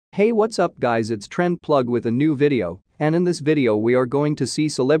Hey, what's up guys, it's Trend Plug with a new video, and in this video we are going to see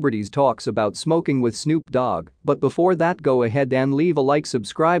celebrities talks about smoking with Snoop Dogg, but before that go ahead and leave a like,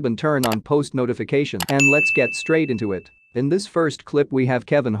 subscribe and turn on post notifications, and let's get straight into it. In this first clip we have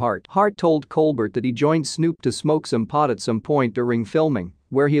Kevin Hart. Hart told Colbert that he joined Snoop to smoke some pot at some point during filming,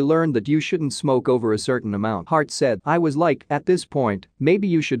 where he learned that you shouldn't smoke over a certain amount. Hart said, "I was like, at this point, maybe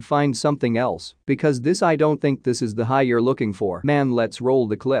you should find something else, because I don't think this is the high you're looking for." Man, let's roll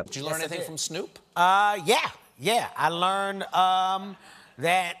the clip. Did you learn anything from Snoop? Yeah. I learned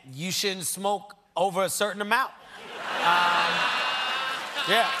that you shouldn't smoke over a certain amount.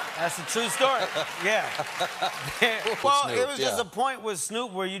 Yeah, that's a true story. Yeah. Well, Snoop, it was just a point with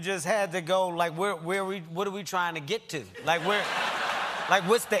Snoop where you just had to go, like, what are we trying to get to? Like,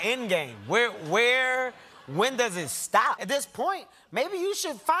 what's the end game? When does it stop? At this point, maybe you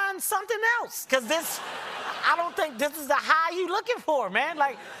should find something else, because I don't think this is the high you looking for, man.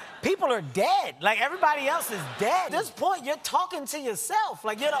 Like, people are dead. Like, everybody else is dead. At this point, you're talking to yourself.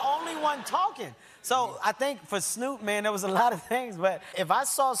 Like, you're the only one talking. So I think for Snoop, man, there was a lot of things. But if I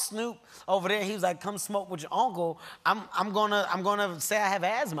saw Snoop over there, he was like, "Come smoke with your uncle," I'm gonna say I have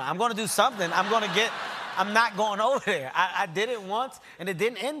asthma. I'm gonna do something. I'm not going over there. I did it once, and it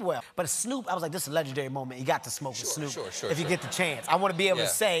didn't end well. But Snoop, I was like, this is a legendary moment. You got to smoke with Snoop if you get the chance. I want to be able to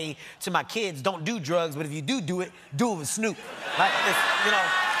say to my kids, don't do drugs, but if you do it with Snoop. Like,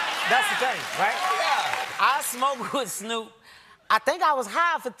 that's the thing, right? Yeah. I smoked with Snoop. I think I was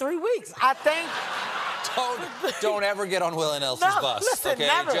high for 3 weeks. I think. Don't ever get on Will and Elsie's bus. Listen, okay?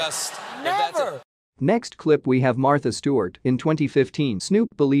 Never. Next clip we have Martha Stewart. In 2015, Snoop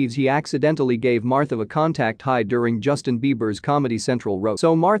believes he accidentally gave Martha a contact high during Justin Bieber's Comedy Central roast.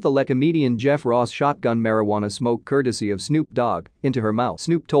 So Martha let comedian Jeff Ross shotgun marijuana smoke courtesy of Snoop Dogg into her mouth.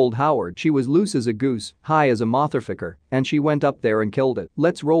 Snoop told Howard she was loose as a goose, high as a motherfucker, and she went up there and killed it.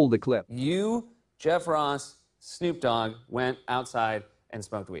 Let's roll the clip. You, Jeff Ross, Snoop Dogg went outside and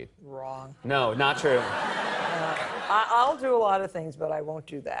smoked weed. Wrong. No, not true. I'll do a lot of things, but I won't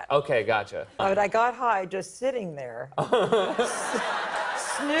do that. Okay, gotcha. But I got high just sitting there.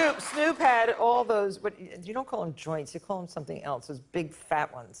 Snoop had all those, but you don't call them joints, you call them something else, those big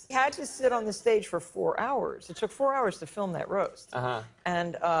fat ones. He had to sit on the stage for 4 hours. It took 4 hours to film that roast.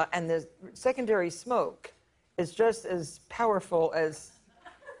 And the secondary smoke is just as powerful as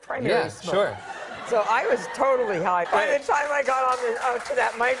primary smoke. Sure. So I was totally high. By the time I got to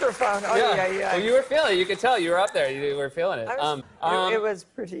that microphone, Well, you were feeling it. You could tell you were up there. You were feeling it. It was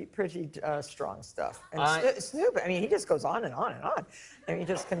pretty strong stuff. And Snoop, I mean, he just goes on and on and on. I mean, he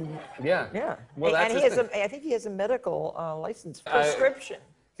just can. Yeah. Well, and I think he has a medical license prescription.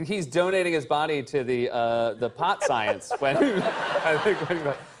 He's donating his body to the pot science when.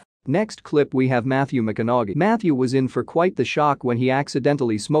 Next clip we have Matthew McConaughey. Matthew was in for quite the shock when he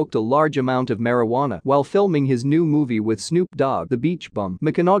accidentally smoked a large amount of marijuana while filming his new movie with Snoop Dogg, The Beach Bum.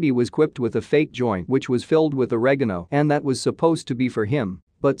 McConaughey was quipped with a fake joint which was filled with oregano, and that was supposed to be for him.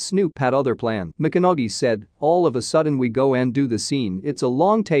 But Snoop had other plans. McConaughey said, "All of a sudden we go and do the scene. It's a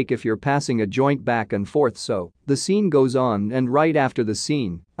long take if you're passing a joint back and forth, so the scene goes on, and right after the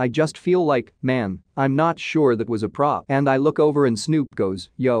scene, I just feel like, man, I'm not sure that was a prop. And I look over and Snoop goes,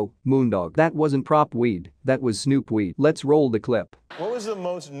 'Yo, Moondog, that wasn't prop weed, that was Snoop weed.'" Let's roll the clip. What was the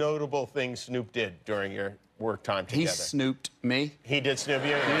most notable thing Snoop did during your work time together? He snooped me. He did snoop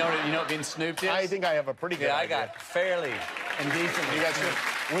you? You know what being snooped is? I think I have a pretty good idea. I got fairly and decently. You got snooped.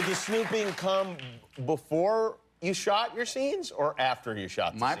 Would the snooping come before you shot your scenes or after you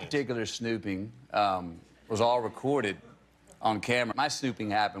shot the My scenes? particular snooping was all recorded on camera. My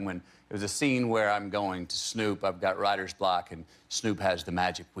snooping happened when it was a scene where I'm going to Snoop. I've got writer's block, and Snoop has the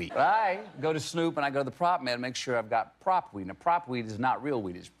magic weed. I go to Snoop, and I go to the prop man to make sure I've got prop weed. Now, prop weed is not real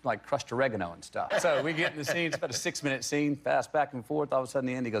weed. It's like crushed oregano and stuff. So we get in the scene. It's about a 6-minute scene, fast back and forth. All of a sudden,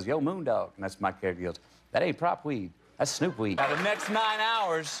 the end, he goes, "Yo, Moondog." And that's my character. He goes, "That ain't prop weed. That's Snoop weed." Now, the next 9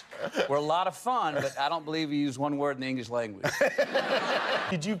 hours were a lot of fun, but I don't believe he used one word in the English language.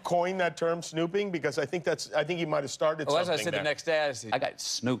 Did you coin that term, snooping? Because I think you might have started something as I said there. the next day, I got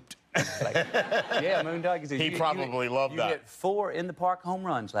snooped. Like, yeah, Moondog. He, said, He probably loved that. You hit 4 in the park home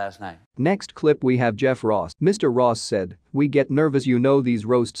runs last night. Next clip we have Jeff Ross. Mr. Ross said, "We get nervous, these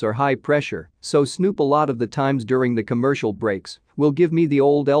roasts are high pressure, so Snoop a lot of the times during the commercial breaks will give me the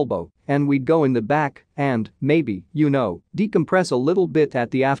old elbow, and we'd go in the back and, maybe, decompress a little bit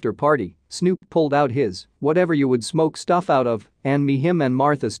at the after party." Snoop pulled out his whatever you would smoke stuff out of, and him and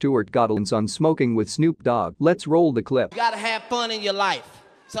Martha Stewart got on smoking with Snoop Dogg. Let's roll the clip. You gotta have fun in your life.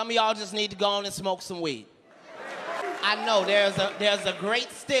 Some of y'all just need to go on and smoke some weed. I know there's a great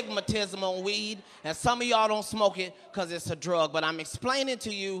stigmatism on weed, and some of y'all don't smoke it because it's a drug, but I'm explaining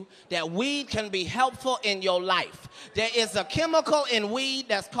to you that weed can be helpful in your life. There is a chemical in weed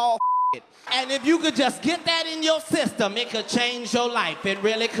that's called it. And if you could just get that in your system, it could change your life. It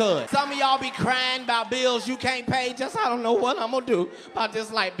really could. Some of y'all be crying about bills you can't pay. Just, I don't know what I'm gonna do about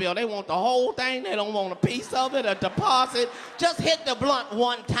this light bill. They want the whole thing. They don't want a piece of it, a deposit. Just hit the blunt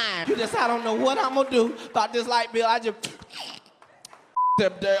one time. You just, I don't know what I'm gonna do about this light bill. I just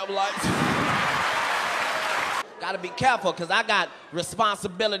them damn lights. Gotta be careful, because I got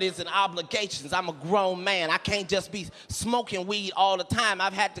responsibilities and obligations. I'm a grown man. I can't just be smoking weed all the time.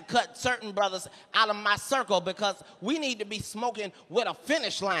 I've had to cut certain brothers out of my circle because we need to be smoking with a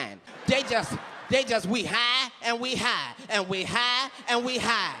finish line. They just, we high and we high, and we high and we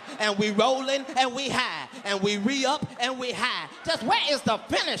high, and we rolling and we high, and we re-up and we high. Just where is the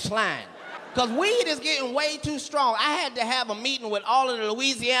finish line? Because weed is getting way too strong. I had to have a meeting with all of the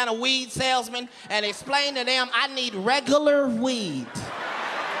Louisiana weed salesmen and explain to them I need regular weed.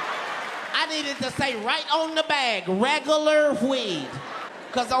 I needed to say right on the bag, regular weed.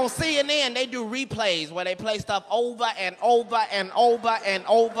 Because on CNN, they do replays where they play stuff over and over and over and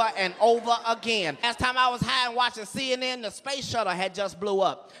over and over again. Last time I was high and watching CNN, the space shuttle had just blew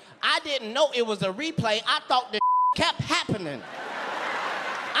up. I didn't know it was a replay. I thought the kept happening.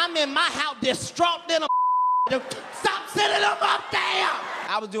 I'm in my house distraught in a stop sending them up there.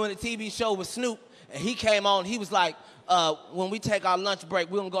 I was doing a TV show with Snoop, and he came on. He was like, when we take our lunch break,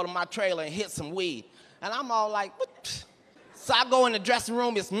 we're gonna go to my trailer and hit some weed. And I'm all like, what? So I go in the dressing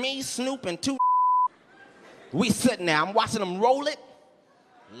room. It's me, Snoop, and two. We sitting there. I'm watching them roll it,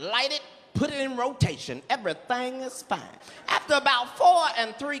 light it, put it in rotation. Everything is fine. After about 4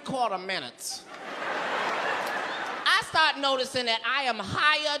 3/4 minutes, I start noticing that I am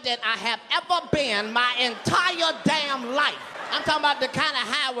higher than I have ever been my entire damn life. I'm talking about the kind of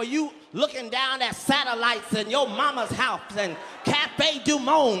high where you looking down at satellites in your mama's house and Cafe Du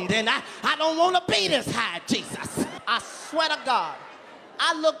Monde, and I don't want to be this high, Jesus. I swear to God,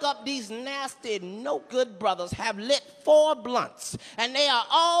 I look up, these nasty, no good brothers have lit 4 blunts, and they are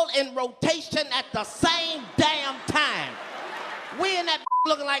all in rotation at the same damn time. We in that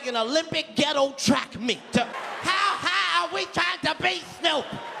looking like an Olympic ghetto track meet. How high are we trying to be, Snoop?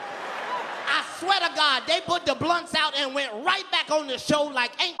 I swear to God, they put the blunts out and went right back on the show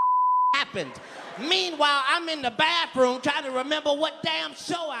like ain't happened. Meanwhile, I'm in the bathroom trying to remember what damn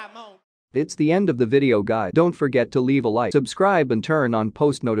show I'm on. It's the end of the video, guys. Don't forget to leave a like, subscribe, and turn on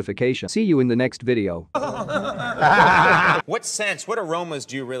post notifications. See you in the next video. What scents, what aromas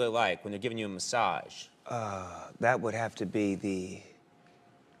do you really like when they're giving you a massage? That would have to be the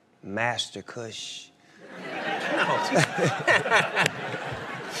Master Kush.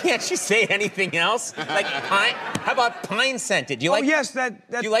 Can't you say anything else? Like pine? How about pine scented? Do you like? Oh yes, do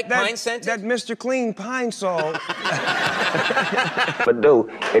you like pine scented? That Mr. Clean Pine Sol. But dude,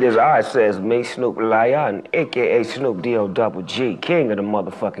 it is I, says me, Snoop Lion, aka Snoop D-O-double-G, king of the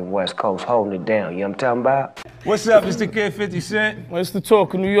motherfucking West Coast, holding it down. You know what I'm talking about? What's up? It's the kid 50 Cent. Well, it's the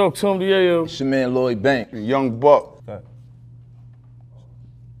talk of New York, Tom Diego. It's your man Lloyd Banks, Young Buck.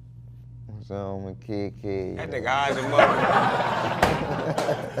 That nigga eyes a mother.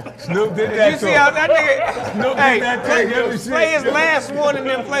 Snoop did Did that you see how that nigga? Snoop Hey, did that play his last one and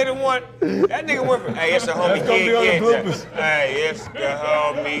then play the one. That nigga went from, hey, it's the homie kid. Hey, it's the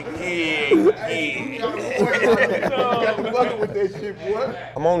homie kid. With that shit, boy.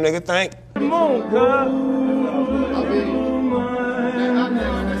 Come on, nigga, think. Come on,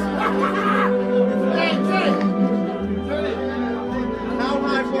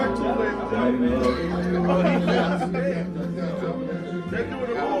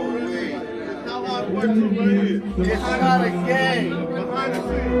 It's not a game. Behind the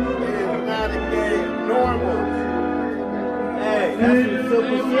scenes, it's not a game. Normal. Hey, that's what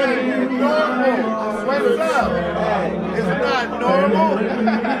Super saying. Normal. What's up? Hey, it's not normal.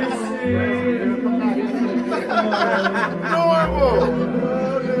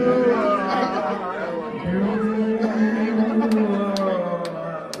 Normal.